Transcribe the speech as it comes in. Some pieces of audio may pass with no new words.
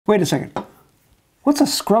Wait a second. What's a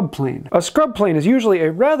scrub plane? A scrub plane is usually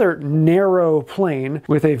a rather narrow plane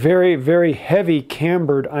with a very, very heavy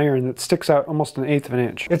cambered iron that sticks out almost 1/8 of an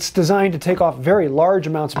inch. It's designed to take off very large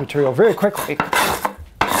amounts of material very quickly.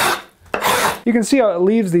 You can see how it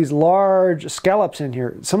leaves these large scallops in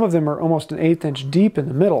here. Some of them are almost 1/8 inch deep in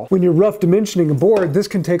the middle. When you're rough dimensioning a board, this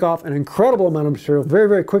can take off an incredible amount of material very,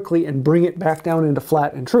 very quickly and bring it back down into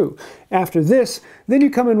flat and true. After this, then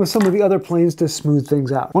you come in with some of the other planes to smooth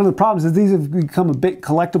things out. One of the problems is these have become a bit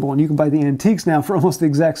collectible, and you can buy the antiques now for almost the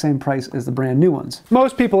exact same price as the brand new ones.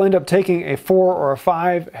 Most people end up taking a 4 or a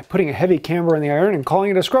 5, putting a heavy camber in the iron and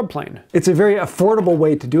calling it a scrub plane. It's a very affordable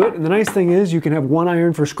way to do it, and the nice thing is you can have one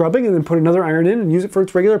iron for scrubbing and then put another iron in and use it for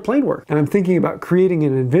its regular plane work. And I'm thinking about creating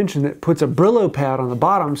an invention that puts a Brillo pad on the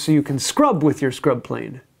bottom so you can scrub with your scrub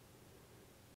plane.